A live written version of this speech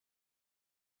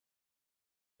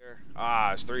There. Ah,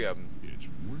 there's 3 of them. It's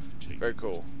worth taking. Very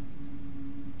cool.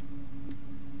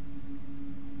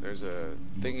 There's a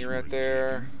thingy right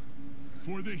there.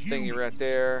 Thingy right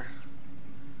there.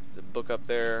 There's a book up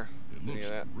there. Any of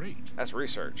that? Great. That's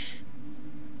research.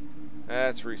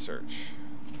 That's research.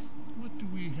 What do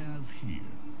we have here?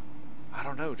 I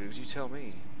don't know, dude. You tell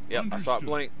me. Yep, I saw it Understood.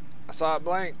 blink. I saw it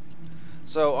blink.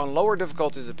 So on lower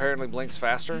difficulties, it apparently blinks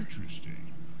faster. Interesting.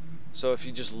 So if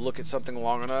you just look at something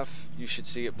long enough, you should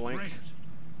see it blink. Great.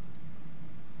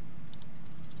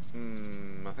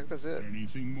 I think that's it.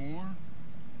 Anything more?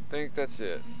 I think that's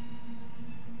it.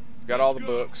 Got all the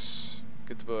books.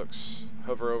 Get the books.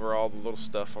 Hover over all the little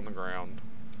stuff on the ground.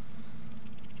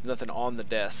 There's nothing on the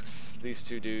desks. These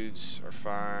 2 dudes are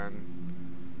fine.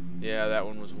 Yeah, that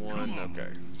one was 1.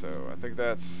 Okay, so I think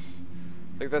that's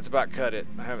about cut it.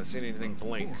 I haven't seen anything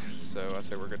blink, so I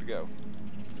say we're good to go.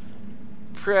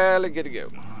 Probably good to go.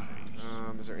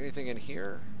 Nice. Is there anything in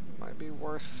here that might be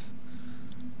worth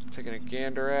taking a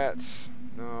gander at?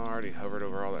 No, I already hovered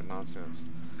over all that nonsense.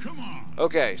 Come on.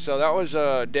 Okay, so that was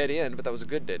a dead end, but that was a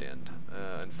good dead end.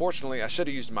 Unfortunately, I should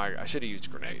have used a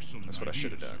grenade. Excellent That's what I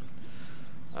should have idea,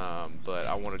 done. But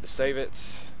I wanted to save it.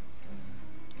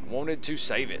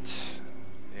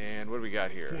 And what do we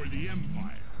got here? For the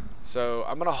Empire. So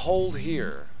I'm gonna hold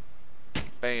here.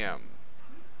 Bam.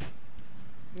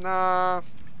 Nah,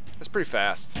 that's pretty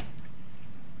fast.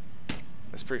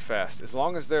 That's pretty fast. As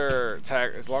long as the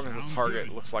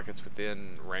target looks like it's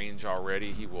within range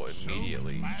already, he will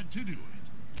immediately Glad to do it.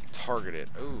 target it.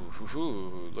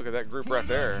 Ooh, look at that group right For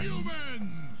the there.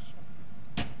 humans.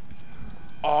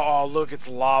 Oh, look, it's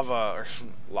lava. Or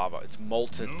lava. It's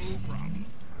molten. No problem.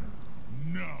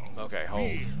 No. Okay,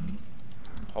 hold. fear.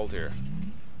 Hold here.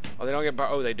 Oh, they don't get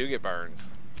burned. Oh, they do get burned.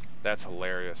 That's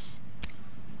hilarious.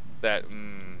 That,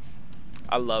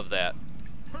 I love that.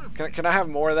 Perfect. Can I have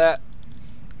more of that?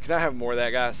 Can I have more of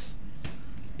that, guys?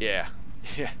 Yeah.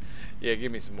 Yeah,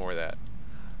 give me some more of that.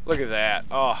 Look at that.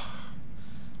 Oh.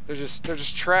 They're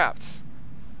just trapped.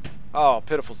 Oh,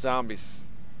 pitiful zombies.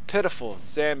 Pitiful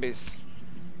zombies.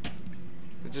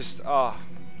 They're just,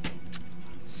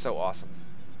 so awesome.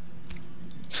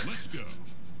 Let's go.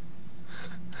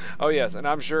 Oh yes, and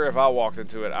I'm sure if I walked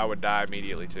into it, I would die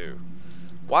immediately too.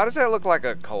 Why does that look like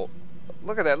a cult?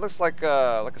 Look at that. It looks like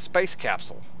a space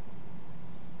capsule.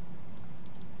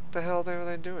 What the hell are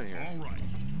they doing here? All right.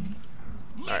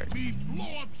 Let Alright. me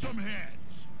blow up some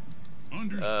heads.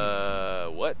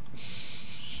 Understood. What?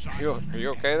 Are you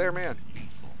okay there, man?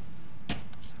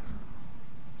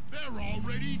 They're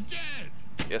already dead.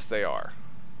 Yes, they are.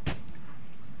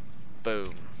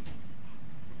 Boom.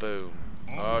 Boom.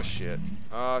 Oh shit.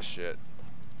 Oh shit.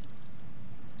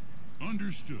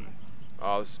 Understood.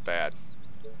 Oh, this is bad.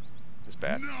 This is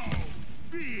bad. No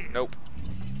fear. Nope.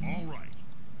 All right.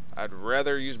 I'd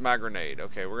rather use my grenade.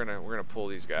 Okay, we're gonna pull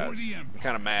these guys. the Empire.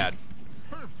 Kind of mad.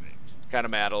 Perfect. Kind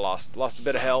of mad. I lost a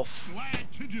bit of health.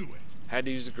 Glad to do it. Had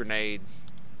to use the grenade.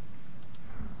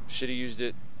 Should have used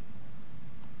it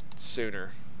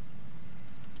sooner.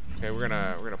 Okay, we're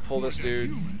gonna pull For this the dude.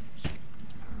 humans.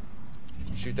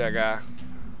 Shoot that guy.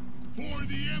 For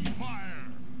the Empire.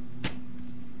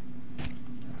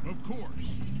 Of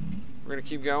course. We're gonna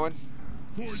keep going.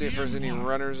 For See if the there's any Empire.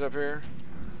 runners up here.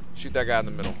 Shoot that guy in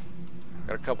the middle.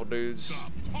 Got a couple dudes.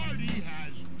 The party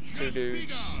has 2 just dudes.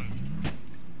 begun.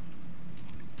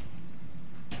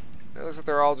 It looks like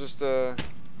they're all just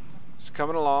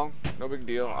coming along. No big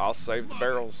deal. I'll save the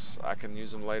barrels. I can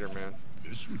use them later, man.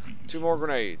 This would be 2 more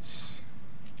grenades.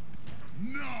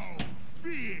 no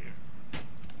fear.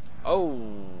 Oh,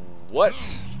 what?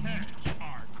 Those heads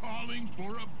are calling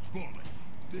for a bullet.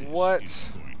 This What?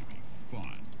 is going to be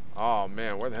fun. Oh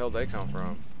man, where the hell did they come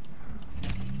from?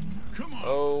 Come on.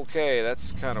 Okay,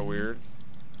 that's kind of weird.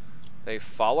 They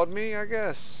followed me, I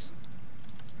guess.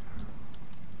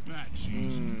 That's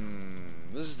easy.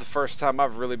 This is the first time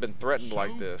I've really been threatened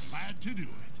like So this. glad to do it.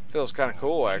 Feels kind of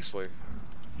cool, actually.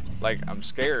 Like, I'm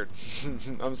scared.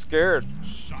 I'm scared.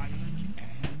 Silent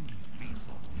and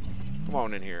lethal. Come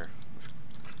on in here.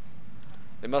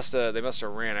 They must have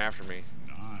ran after me.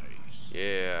 Nice.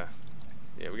 Yeah.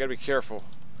 Yeah, we gotta be careful.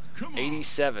 Come on.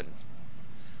 87.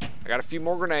 I got a few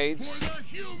more grenades. For the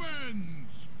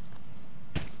humans.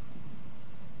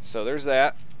 So there's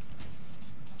that.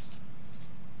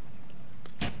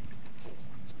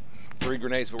 3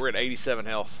 grenades, but we're at 87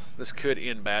 health. This could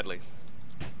end badly.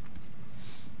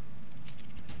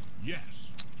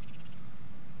 Yes.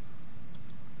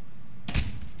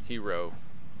 Hero.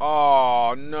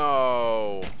 Oh,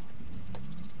 no.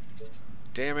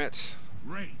 Damn it.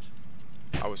 Great.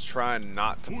 I was trying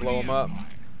not to For blow the him up. Empire.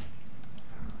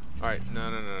 Alright,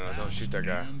 no, don't shoot that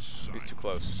guy. He's too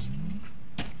close.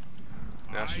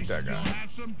 Now shoot that guy.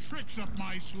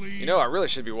 You know, I really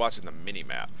should be watching the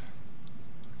mini-map.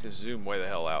 Just zoom way the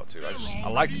hell out, too. I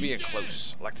like to be in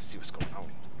close. I like to see what's going on.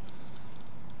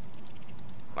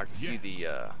 I like to see the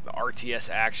RTS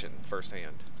action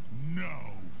firsthand. No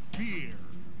fear.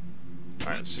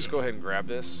 Alright, let's just go ahead and grab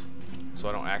this so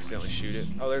I don't accidentally shoot it.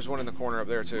 Oh, there's one in the corner up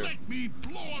there, too. Let me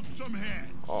blow up some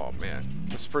heads. Oh, man.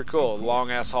 This is pretty cool.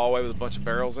 Long-ass hallway with a bunch of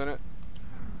barrels in it.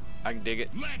 I can dig it.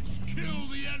 Let's kill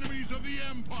the enemies of the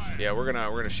Empire. Yeah, we're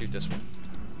gonna shoot this one.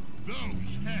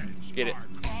 Those heads Get it.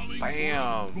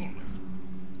 Bam.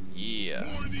 Yeah.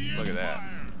 Look at that.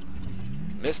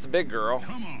 Missed the big girl.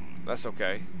 Come on. That's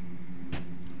okay.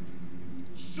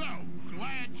 So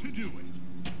glad to do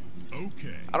it.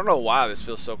 Okay. I don't know why this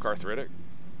feels so cathartic. It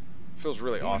feels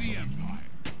really For awesome. the Empire.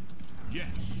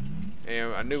 Yes.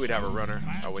 And I knew we'd have a runner.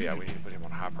 Oh, yeah, we need to put him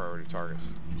on high priority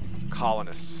targets.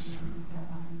 Colonists.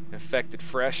 Infected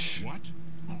fresh. What?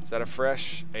 Is that a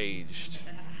fresh? Aged.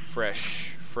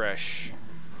 Fresh. Fresh.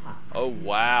 Oh,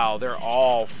 wow. They're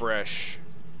all fresh.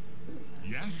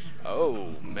 Yes.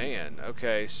 Oh, man.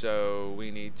 Okay, so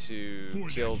we need to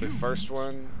kill the first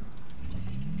one.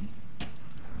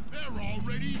 They're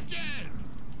already dead.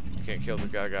 Can't kill the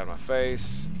guy that got in my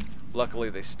face. Luckily,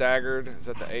 they staggered. Is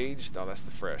that the aged? No, that's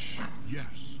the fresh.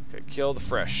 Yes. Okay, kill the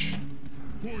fresh.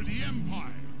 For the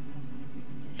Empire.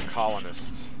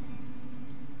 Colonists.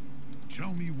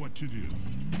 Tell me what to do.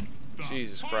 The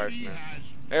Jesus Christ, party man.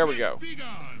 has There we just go.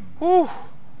 begun. Whew.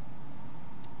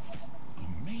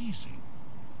 Amazing.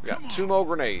 We got 2 more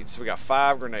grenades. So we got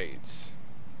 5 grenades.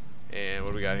 And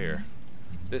what do we got here?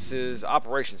 This is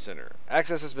Operations Center.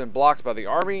 Access has been blocked by the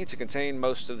army to contain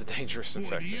most of the dangerous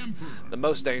infected. The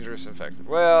most dangerous infected.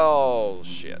 Well,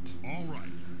 shit. All right.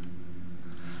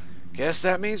 Guess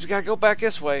that means we gotta go back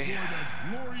this way.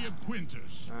 For the glory of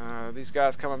Quintus. These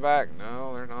guys coming back?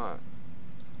 No, they're not.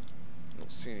 I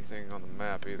don't see anything on the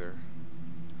map either.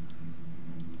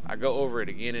 I go over it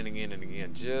again and again and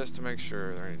again just to make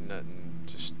sure there ain't nothing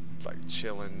just like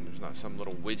chilling. There's not some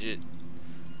little widget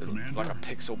that looks like a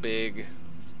pixel big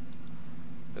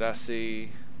that I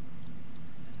see.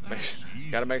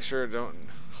 Gotta make sure don't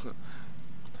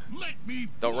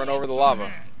don't run over the lava.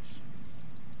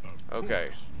 Okay,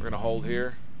 we're gonna hold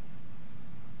here.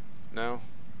 No?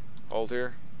 Hold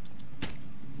here.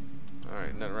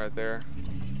 Alright, nothing right there.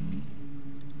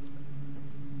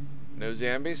 No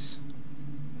zombies?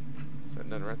 Is that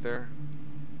nothing right there?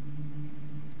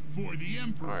 For the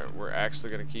Emperor. Alright, we're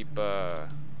actually gonna keep our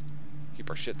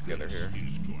shit together here.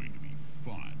 This is going to be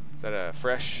fun. Is that a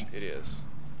fresh? It is.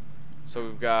 So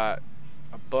we've got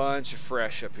a bunch of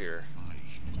fresh up here. I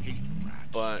hate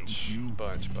rats, don't you?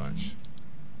 Bunch.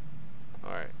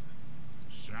 Alright.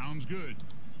 Sounds good.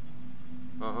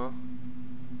 Uh-huh.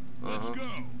 Let's go.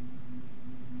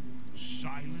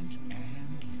 Silent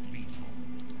and lethal.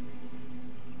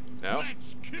 No?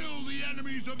 Let's kill the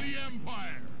enemies of the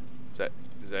Empire.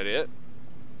 Is that it?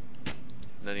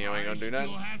 None of you ain't gonna do nothing?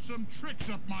 I still have some tricks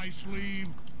up my sleeve.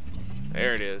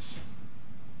 There it is.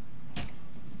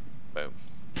 Boom.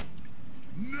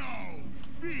 No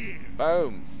fear.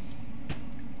 Boom.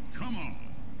 Come on.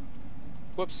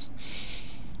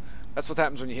 Whoops. That's what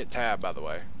happens when you hit tab, by the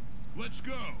way. Let's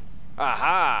go.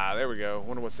 Aha! There we go.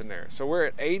 Wonder what's in there. So we're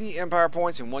at 80 Empire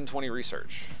points and 120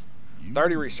 research.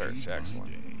 30 research.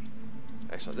 Excellent.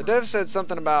 Excellent. The dev said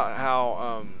something about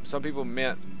how some people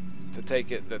meant to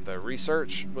take it that the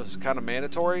research was kind of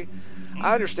mandatory.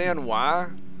 I understand why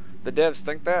the devs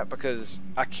think that, because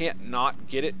I can't not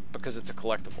get it because it's a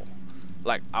collectible.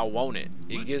 Like, I want it.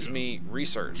 It gives me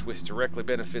research, which directly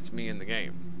benefits me in the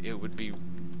game. It would be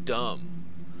dumb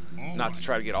not to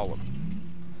try to get all of them,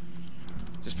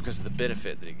 just because of the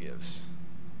benefit that it gives.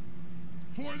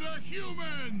 For the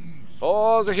humans!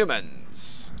 For the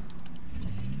humans!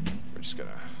 We're just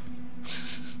gonna...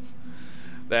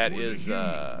 That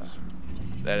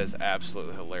is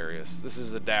absolutely hilarious. This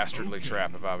is a dastardly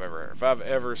trap if I've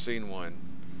ever seen one.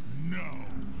 No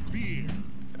fear.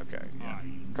 Okay, yeah.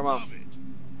 Come on.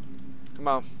 Come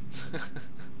on.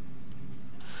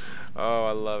 Oh,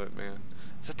 I love it, man.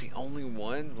 Is that the only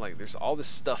one? Like, there's all this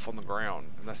stuff on the ground,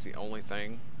 and that's the only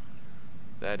thing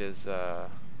that is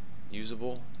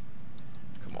usable?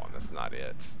 Come on, that's not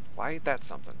it. Why ain't that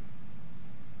something?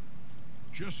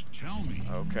 Just tell me.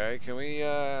 Okay, can we,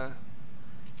 yeah,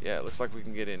 it looks like we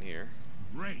can get in here.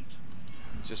 Great.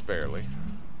 Just barely.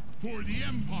 For the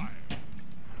Empire.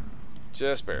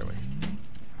 Just barely.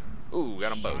 Ooh,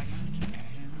 got them both.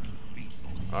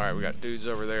 Alright, we got dudes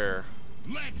over there.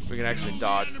 We can actually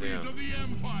dodge them.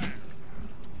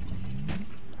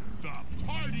 The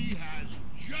party has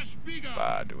just begun.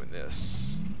 by doing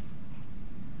this.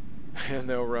 And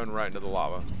they'll run right into the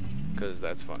lava, because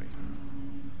that's funny.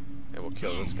 And we'll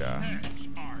kill this guy.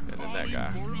 And then that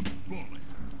guy.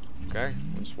 Okay,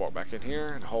 we'll just walk back in here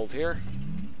and hold here.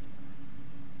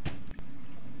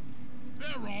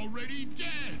 They're already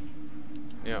dead.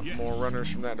 Yeah, Yes. more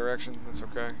runners from that direction. That's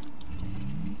okay.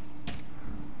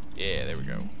 Yeah, there we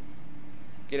go.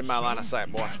 Get in my line of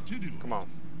sight, boy. Glad to do it. Come on.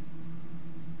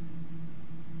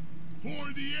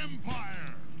 For the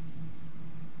Empire.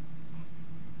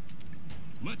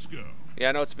 Let's go. Yeah,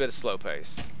 I know it's a bit of slow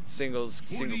pace. Single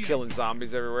killing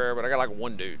zombies everywhere, but I got like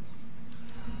one dude.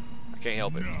 I can't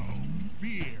help it. No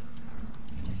fear.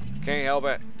 Can't help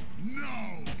it.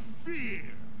 No fear.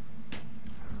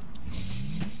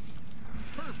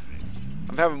 Perfect.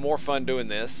 I'm having more fun doing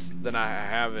this than I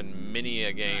have in many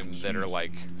a game that are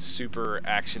like super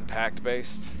action-packed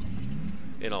based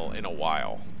in a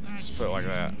while. Let's put it like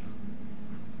that.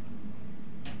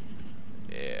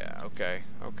 Yeah, okay,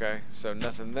 okay. So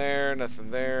nothing there,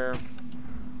 nothing there.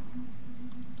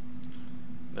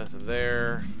 Nothing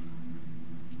there.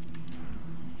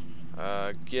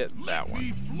 Get that Let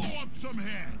me one. blow up some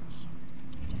heads.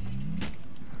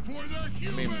 For the I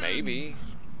humans. mean, maybe.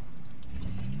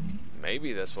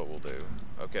 Maybe that's what we'll do.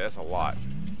 Okay, that's a lot.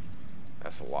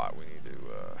 That's a lot. We need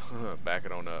to back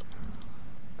it on up.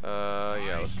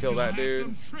 Yeah, let's kill that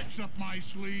dude. Some tricks up my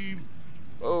sleeve.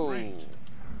 Oh. Great.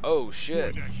 Oh, For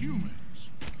shit. the humans.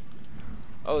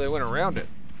 Oh, they went around it.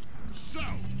 So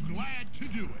glad to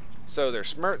do it. So they're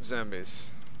smirt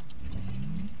zombies.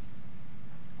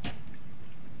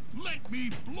 Let me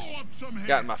blow up some heads.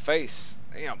 Got in my face.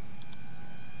 Damn.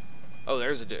 Oh,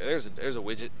 there's a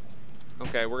widget.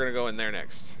 Okay, we're gonna go in there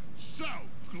next. So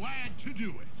glad to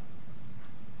do it.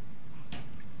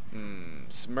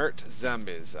 Smirt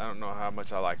zombies. I don't know how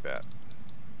much I like that.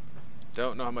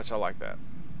 Don't know how much I like that.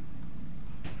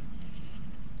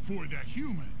 For the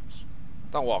humans.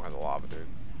 Don't walk in the lava, dude.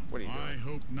 What are you I doing?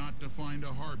 hope not to find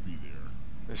a harpy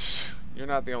there. You're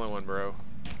not the only one, bro.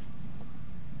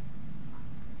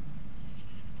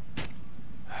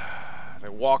 They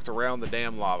walked around the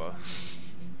damn lava.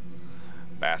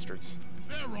 Bastards.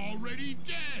 They're already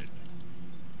dead.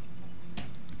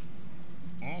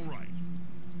 All right.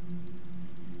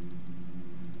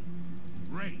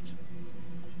 Great.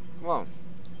 Come on.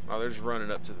 Oh, they're just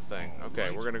running up to the thing. Okay,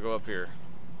 we're gonna go up here.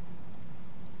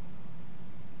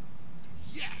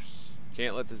 Yes.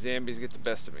 Can't let the zombies get the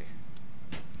best of me.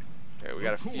 Okay, we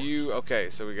got a few. Okay,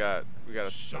 so we got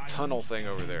a tunnel thing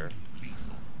over there.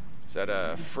 Is that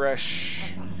a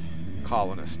fresh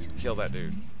colonist? Kill that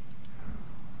dude.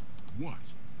 What?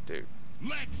 Dude,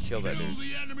 Let's Kill that dude.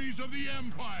 the enemies of the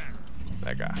Empire.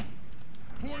 that guy.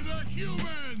 For the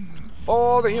humans.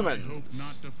 For the I hope humans.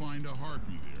 not to find a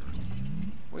harpy there.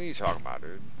 What are you talking about,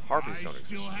 dude? Harpies don't I exist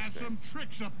still in have this game. some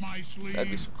tricks up my sleeve. That'd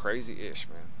be some crazy-ish,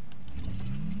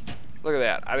 man. Look at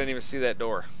that. I didn't even see that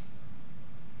door.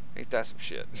 Ain't that some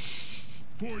shit?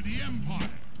 For the Empire.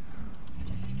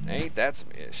 Ain't that some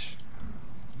ish?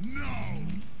 No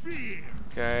fear.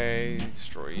 Okay,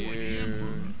 destroy For the you.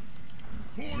 Emperor.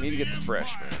 For You need to get the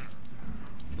fresh, Empire. man.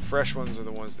 The fresh ones are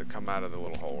the ones that come out of the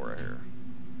little hole right here.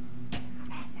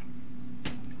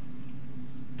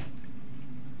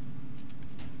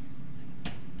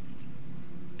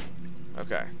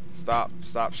 Okay, stop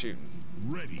shooting.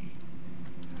 Ready.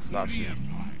 Stop For the shooting.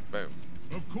 Empire.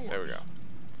 Boom. Of course. There we go.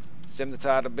 Stem the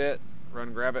tide a bit.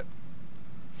 Run, grab it.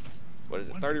 What is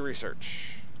it? 30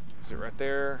 research. Is it right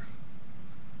there?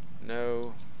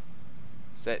 No.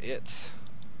 Is that it?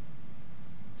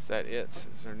 Is that it?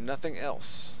 Is there nothing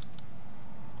else?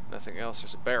 Nothing else.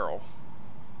 There's a barrel.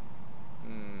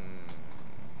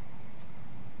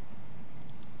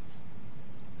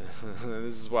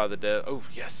 This is why the dead. Oh,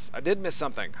 yes. I did miss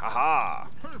something. Haha.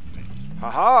 Perfect.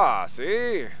 Haha.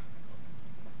 See?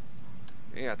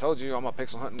 Yeah, I told you all my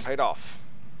pixel hunting paid off.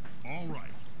 All right.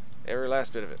 Every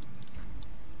last bit of it.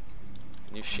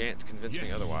 And you shan't convince me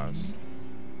Yes. otherwise.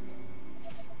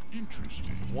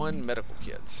 Interesting. 1 medical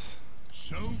kit.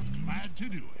 So glad to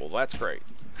do it. Well, that's great.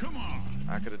 Come on.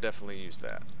 I could have definitely used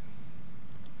that.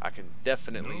 I can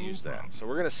definitely No use that. problem. So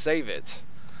we're going to save it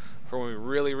for when we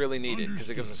really, really need it, because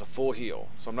it gives us a full heal.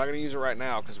 So I'm not going to use it right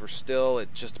now because we're still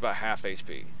at just about half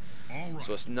HP. All right.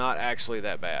 So it's not actually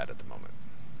that bad at the moment.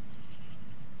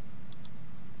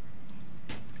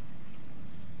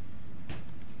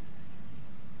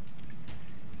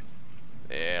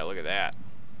 Yeah, look at that.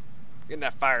 Getting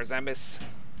that fire zombies.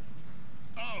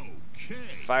 Okay.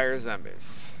 Fire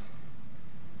zombies.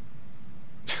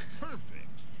 Perfect.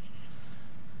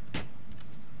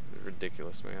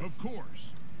 Ridiculous, man. Of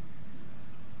course.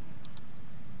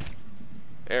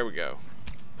 There we go.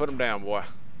 Put them down, boy.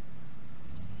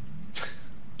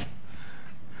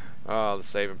 Oh, the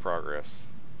save in progress.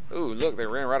 Ooh, look, they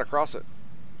ran right across it.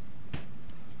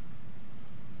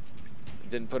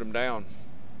 Didn't put them down.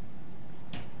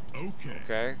 Okay.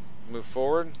 Okay, move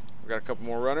forward. We got a couple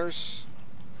more runners.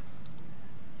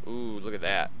 Ooh, look at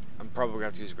that. I'm probably gonna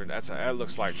have to use a grenade. That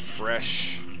looks like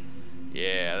fresh.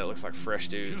 Yeah, that looks like fresh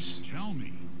dudes. Just tell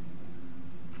me.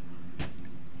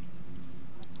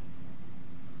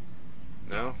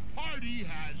 No? Party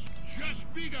has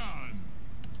just begun.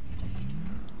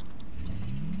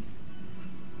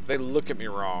 They look at me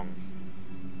wrong.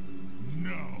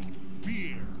 No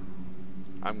fear.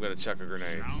 I'm gonna chuck a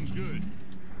grenade. Sounds good.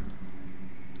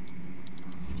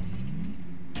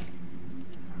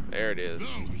 There it is.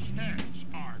 Those heads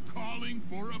are calling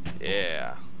for a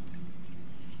Yeah.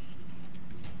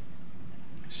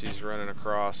 She's running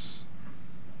across.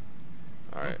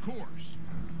 Alright. Of course.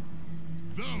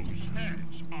 Those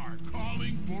heads are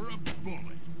calling for a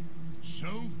bullet.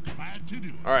 So glad to do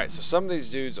it. Alright, so some of these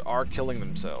dudes are killing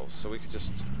themselves, so we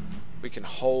can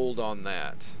hold on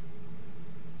that.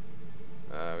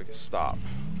 We can stop.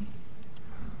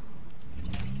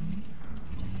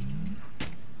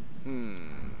 You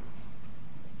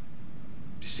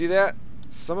see that?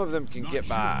 Some of them can get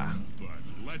by. But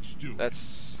let's do it.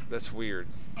 That's weird.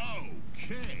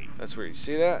 Okay. That's weird. You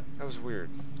see that? That was weird.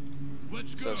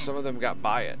 Let's go. So some of them got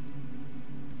by it.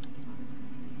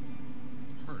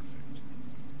 Perfect.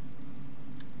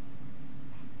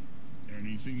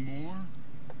 Anything more?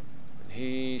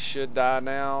 He should die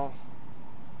now.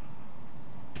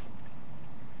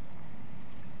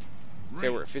 Okay,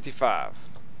 we're at 55.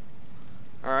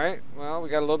 Alright, well, we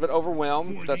got a little bit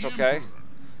overwhelmed, but that's okay.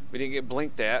 We didn't get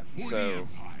blinked at, so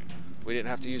we didn't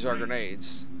have to use our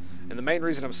grenades. And the main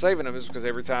reason I'm saving them is because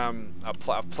every time I've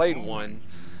played one,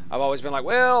 I've always been like,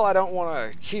 well, I don't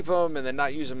want to keep them and then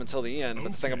not use them until the end.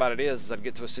 But the thing about it is I'd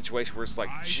get to a situation where it's like,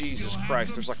 Jesus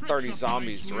Christ, there's like 30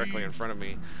 zombies directly in front of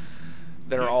me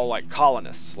that are all like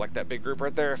colonists, like that big group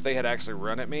right there. If they had actually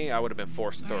run at me, I would have been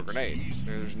forced to throw a grenade.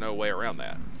 There's no way around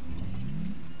that.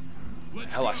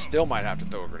 Hell, I still might have to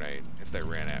throw a grenade if they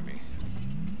ran at me.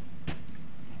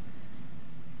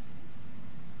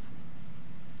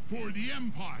 For the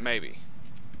Empire. Maybe.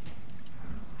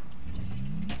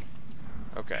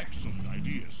 Okay. Excellent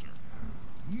idea, sir.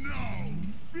 No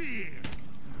fear.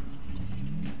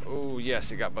 Oh, yes,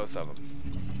 he got both of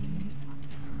them.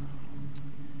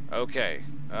 Okay.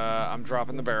 I'm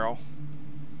dropping the barrel.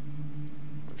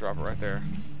 I'll drop it right there.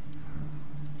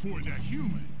 For the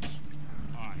humans.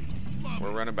 I love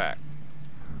We're it. running back.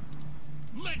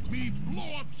 Let me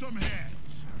blow up some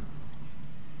heads.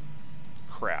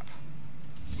 Crap.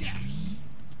 Yes.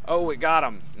 Oh, we got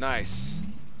him. Nice.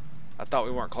 I thought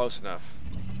we weren't close enough.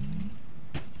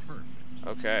 Perfect.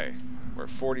 Okay. We're at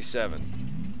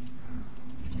 47.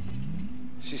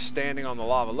 She's standing on the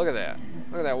lava. Look at that.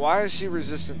 Look at that. Why is she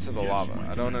resistant to the lava?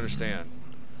 I don't understand.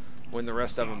 When the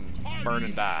rest of them burn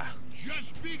and die.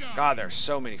 Just begun. God, there's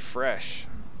so many fresh.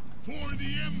 For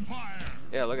the Empire.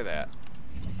 Yeah, look at that.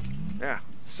 Yeah.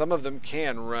 Some of them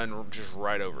can run just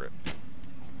right over it.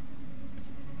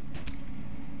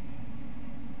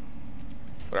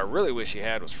 What I really wish he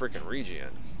had was freaking regen.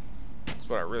 That's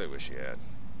what I really wish he had.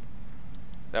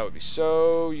 That would be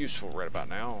so useful right about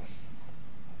now.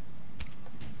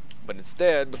 But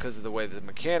instead, because of the way the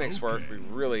mechanics work, we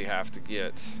really have to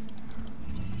get...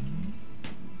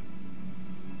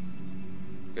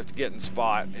 We have to get in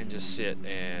spot and just sit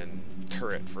and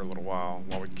turret for a little while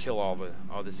we kill all the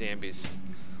zombies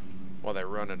while they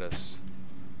run at us.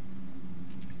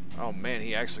 Oh man,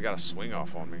 he actually got a swing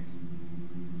off on me.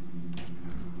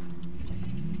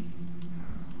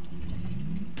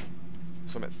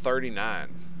 So I'm at 39.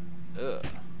 Ugh.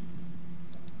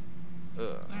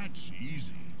 Ugh. That's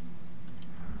easy.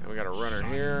 And we got a runner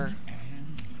here.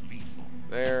 And lethal.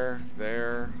 There.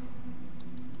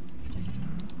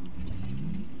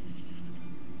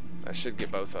 I should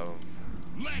get both of them.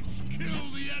 Let's kill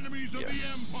the enemies of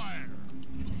Yes. the Empire.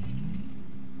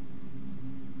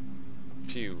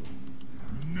 Pew.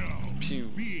 No Pew.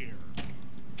 fear.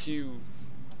 Pew.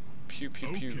 Pew,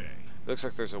 pew, pew. Okay. Looks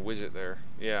like there's a widget there.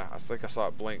 Yeah, I think I saw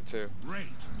it blink too. Great.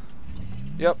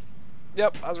 Yep,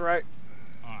 I was right.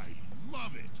 I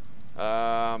love it.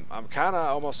 I'm kind of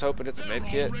almost hoping it's a They're med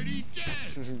kit. already dead.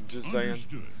 Just saying.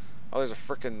 Understood. Oh, there's a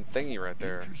frickin' thingy right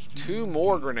there. Interesting. 2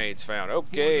 more grenades found. For the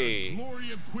Okay.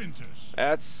 glory of Quintus.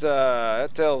 That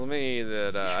tells me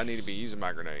that I need to be using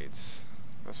my grenades.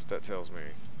 That's what that tells me.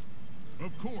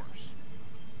 Of course.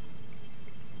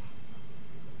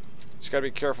 Just gotta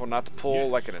be careful not to pull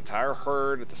like an entire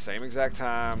herd at the same exact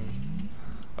time.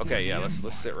 Okay, yeah, let's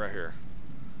sit right here.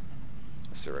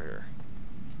 Let's sit right here.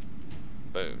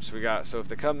 Boom. So we got, so if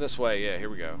they come this way, yeah, here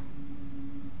we go.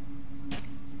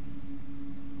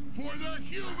 For the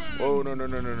humans. Whoa,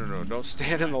 no. Don't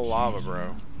stand in the lava,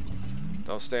 bro.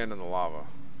 Don't stand in the lava.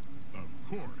 Of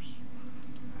course.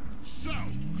 So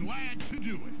glad to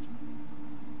do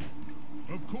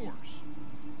it. Of course.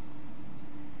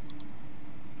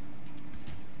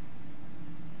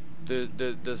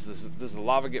 Does the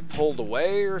lava get pulled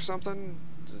away or something?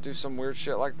 Does it do some weird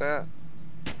shit like that?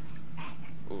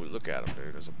 Ooh, look at them,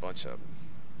 dude. There's a bunch of them.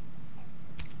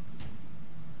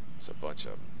 It's a bunch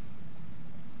of them.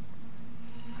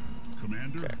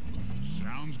 Commander, okay.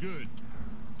 Sounds good.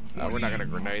 We're not gonna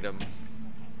grenade them.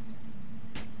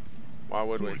 Why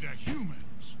would we? For the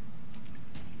humans.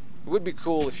 It would be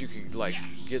cool if you could like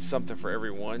get something for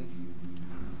every one.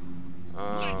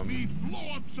 Let me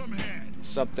blow up some heads.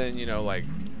 Something, you know, like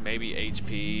maybe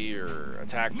HP or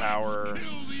attack power. Let's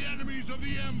kill the enemies of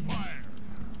the Empire.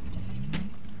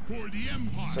 For the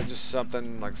Empire. So just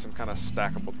something like some kind of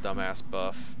stackable dumbass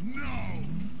buff. No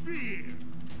fear.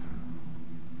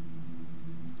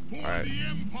 For Alright. the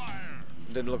Empire.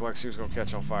 Didn't look like she was gonna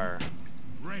catch on fire.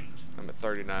 Great. I'm at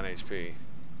 39 HP.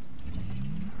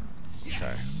 Yes.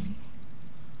 Okay.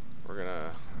 We're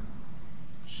gonna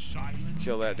Silent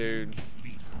kill that dude.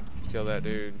 Kill that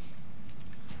dude.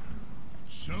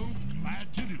 So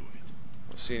glad to do it.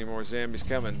 Don't see any more zombies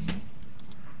coming.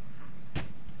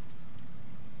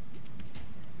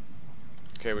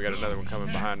 Okay, we got another one coming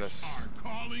behind us. Are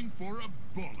calling for a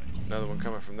bullet. Another one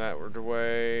coming from that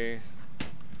way.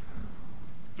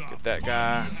 Get that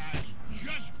guy.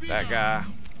 That guy.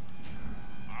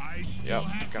 Yep,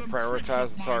 gotta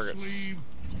prioritize the targets.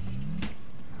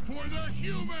 For the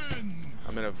humans.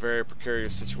 I'm in a very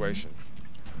precarious situation.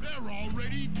 They're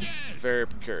already dead. Very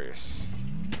precarious.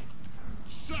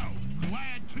 So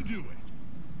glad to do it.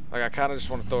 Like I kind of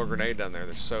just want to throw a grenade down there.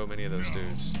 There's so many of those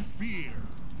dudes. Fear.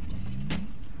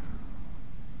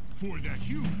 For the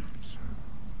humans.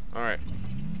 All right.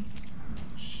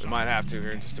 We might have to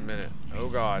here in just a minute. Oh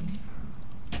God.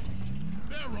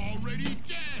 They're already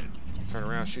dead. Turn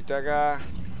around, shoot that guy.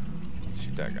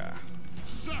 Shoot that guy.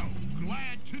 So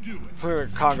glad to do it. Look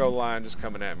at the Congo line just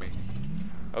coming at me.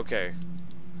 Okay.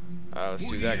 Let's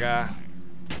do that guy.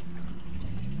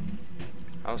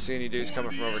 I don't see any dudes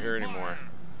coming from over here anymore.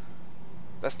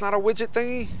 That's not a widget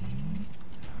thingy?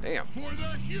 Damn. For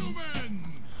the humans.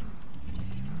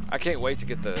 I can't wait to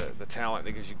get the talent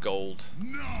that gives you gold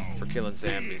for killing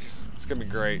zombies. It's gonna be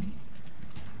great.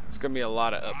 It's gonna be a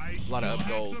lot of up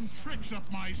gold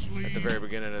at the very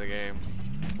beginning of the game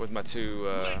with my two.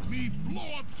 Let me blow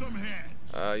up some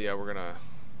heads. Yeah, we're gonna.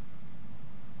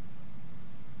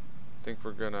 I think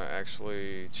we're gonna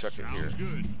actually chuck it here. Sounds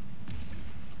good.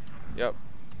 Yep.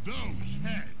 Those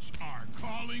heads are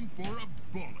calling for a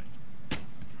bullet.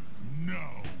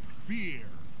 No fear.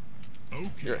 Okay.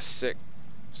 You're a sick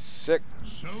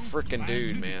freaking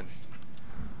dude, man.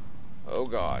 Oh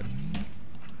God.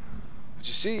 But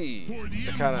you see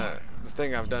the kind of the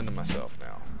thing I've done to myself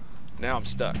now. Now I'm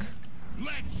stuck.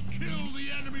 Let's kill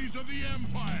the enemies of the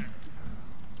Empire.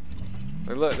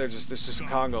 And look, this is just a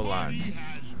Congo line.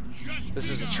 This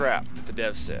is a trap that the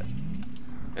devs set.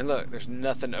 And look, there's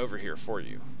nothing over here for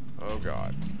you. Oh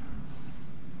God.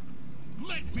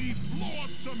 Let me blow up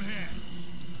some heads.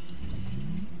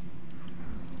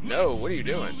 No, what are you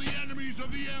doing? The enemies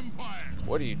of the Empire.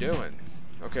 What are you doing?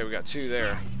 Okay, we got two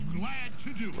there. So glad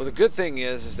to do Well, the good thing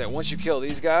is that once you kill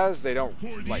these guys, they don't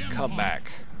like come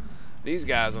back. These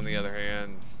guys, on the other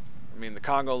hand, I mean, the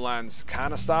Congo line's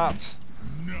kind of stopped,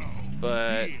 No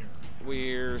but fear.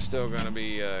 we're still gonna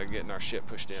be getting our shit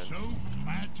pushed in So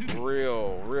glad to do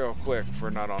real quick if we're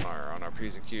not on our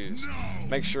P's and Q's. No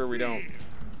Make sure we don't. fear.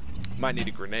 Might need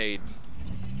a grenade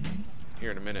here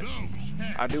in a minute. Those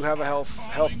heads I do have a are health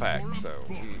calling pack, for a so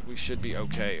bullet. we should be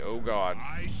okay. Oh God.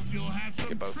 I still have some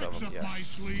Get both of tricks them, up my yes.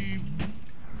 sleeve.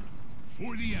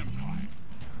 For the Empire.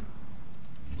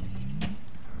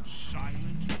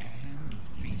 Silent and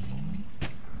lethal.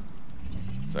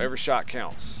 So every shot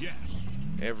counts. Yes.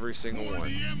 Every single For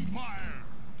one. the Empire.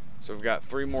 So we've got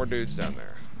 3 more dudes down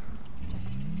there.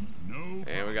 No.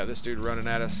 And we got this dude running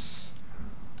at us.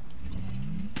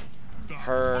 The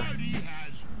her. party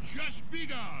has just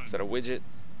begun. Is that a widget?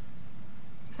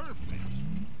 Perfect.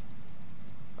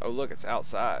 Oh look, it's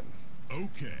outside.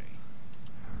 Okay.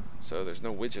 So there's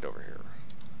no widget over here.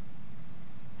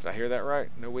 Did I hear that right?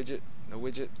 No widget? No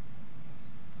widget?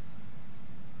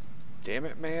 Damn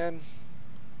it, man.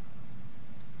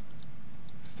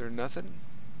 Is there nothing?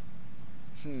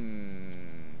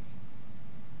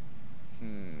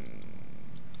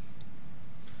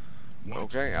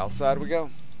 Okay, outside we go.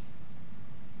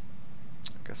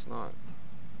 Guess not.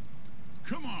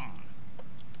 Come on.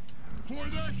 For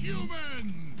the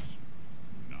humans.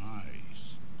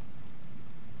 Nice.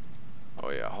 Oh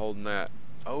yeah, holding that.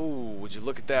 Oh, would you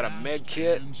look at that? A med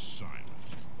kit And silent.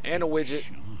 and a widget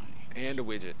Shine. and a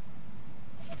widget.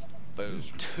 Boom.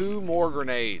 2 more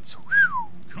grenades. Whew.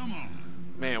 Come on.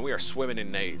 Man, we are swimming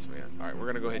in nades, man. All right, we're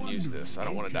gonna go ahead and use this. I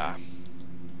don't want to die.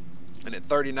 And at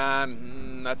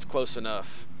 39, that's close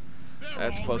enough.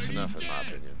 That's close enough in my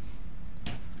opinion.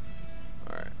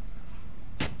 All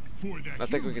right. For the I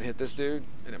think we can hit this dude,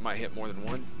 and it might hit more than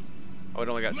one. Oh, it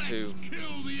only got 2. Let's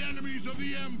kill the enemies of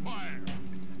the Empire.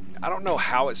 I don't know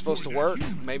how it's supposed to work.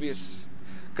 Maybe it's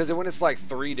because when it's like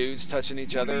 3 dudes touching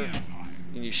each other,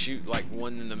 and you shoot like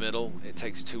one in the middle, it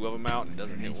takes 2 of them out and it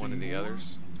doesn't hit one of the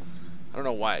others. I don't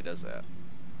know why it does that.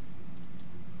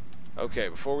 Okay,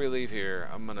 before we leave here,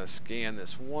 I'm gonna scan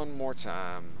this one more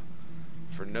time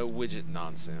for no widget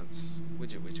nonsense.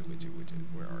 Widget, widget, widget, widget.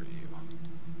 Where are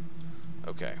you?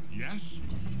 Okay. Yes,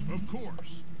 of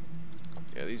course.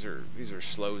 Yeah, these are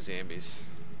slow zombies.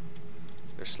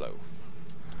 They're slow.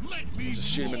 Let me Just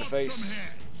shoot him in the blow up face.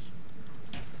 some heads.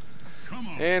 Come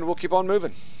on. And we'll keep on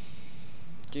moving.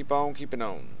 Keep on keeping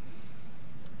on.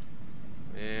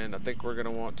 And I think we're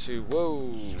gonna want to.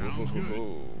 Whoa! Sounds good.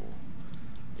 Whoa.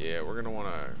 Yeah, we're gonna want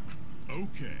to.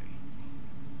 Okay.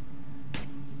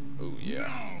 Oh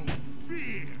yeah. No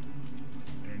fear.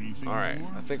 Anything All right.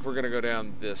 more? I think we're gonna go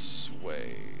down this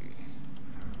way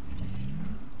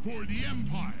For the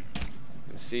Empire.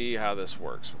 and see how this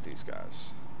works with these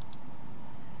guys.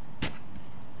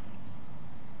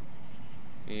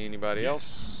 Anybody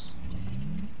else?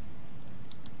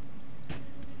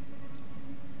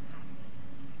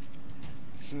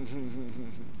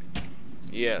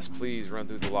 Yes, please run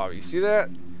through the lava. You see that?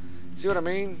 See what I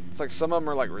mean? It's like some of them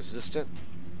are like resistant.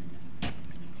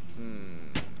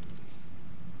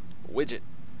 Widget.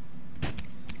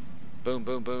 Boom,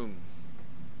 boom, boom.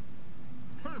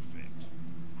 Perfect.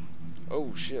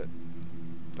 Oh shit.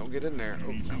 Don't get in there. Oh, no,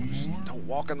 Anything just more? don't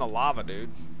walk in the lava, dude.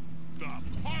 The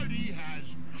party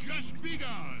has just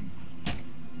begun.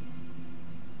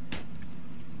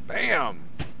 Bam!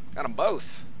 Got them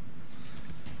both.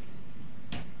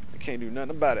 I can't do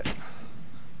nothing about it.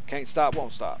 Can't stop,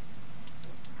 won't stop.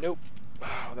 Nope.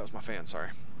 Oh, that was my fan, sorry.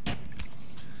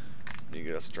 Need to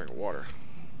get us a drink of water.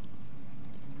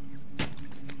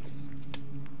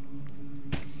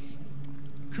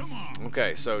 Come on.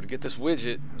 Okay, so to get this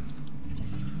widget,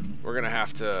 we're gonna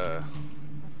have to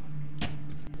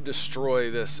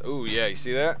destroy this. Oh yeah, you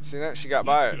see that? See that? She got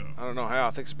by it. I don't know how.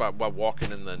 I think it's by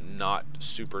walking in the not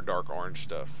super dark orange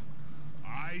stuff.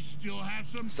 I still have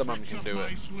some Some of them tricks can up do my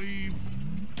it. sleeve.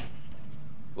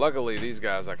 Luckily, these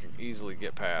guys I can easily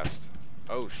get past.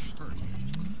 Oh, Perfect.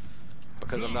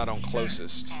 because I'm not on Those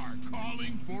closest. heads are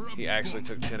calling for a He actually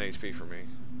bullet. took 10 HP from me.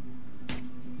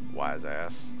 Wise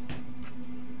ass.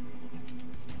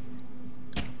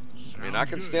 I mean, I Sounds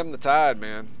can good. stem the tide,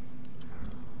 man.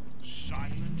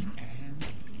 Silent and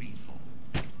lethal.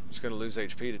 Just gonna lose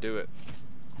HP to do it.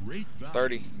 Great value,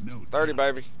 30. no 30, doubt.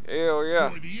 baby. Hell yeah.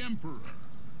 For the Emperor.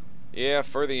 Yeah,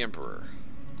 for the Emperor.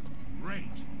 Great.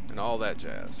 And all that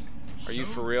jazz. Are you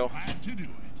So for real? glad to do it.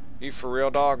 You for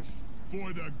real, dog?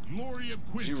 For the glory of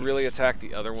Did Quintus. you really attack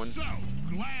the other one? So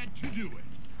glad to do it.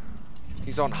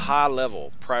 He's on high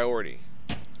level priority.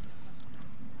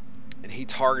 And he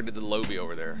targeted the lobby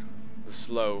over there. The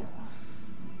slow.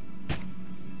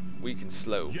 Weak and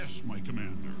slow. Yes, my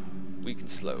commander. Weak and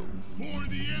slow. For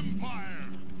the Empire.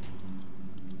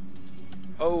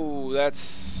 Oh,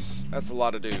 that's a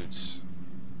lot of dudes.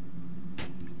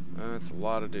 That's a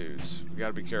lot of dudes. We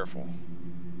gotta be careful.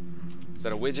 Is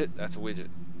that a widget? That's a widget.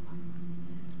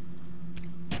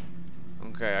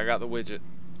 Okay, I got the widget.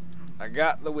 I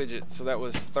got the widget. So that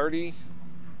was 30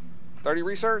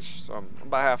 research? So I'm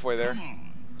about halfway there. Come on.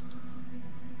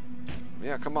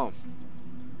 Yeah, come on.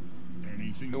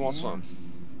 Anything Who wants more? some?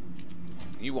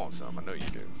 You want some. I know you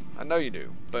do. I know you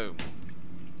do. Boom.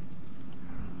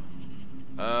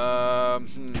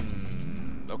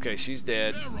 Okay, she's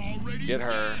dead. They're already Get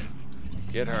her. dead.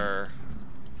 Get her.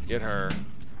 Get her.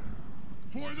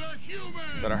 For the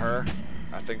humans. Is that a her?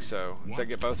 I think so. Does that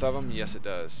get both of them? Yes, it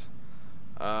does.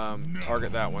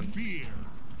 Target that one. Fear.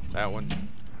 That one.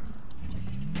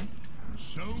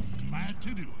 So glad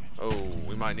to do it. Oh,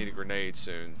 we might need a grenade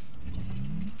soon.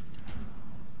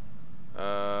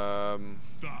 The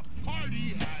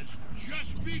party has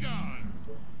just begun.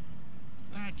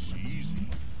 That's easy.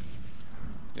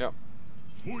 Yep.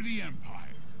 For the Empire.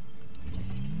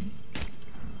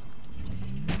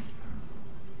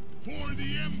 For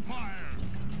the Empire.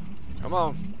 Come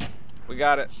on. We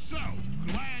got it. So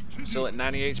glad to Still do at it.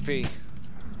 90 HP.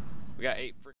 We got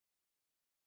 8 free.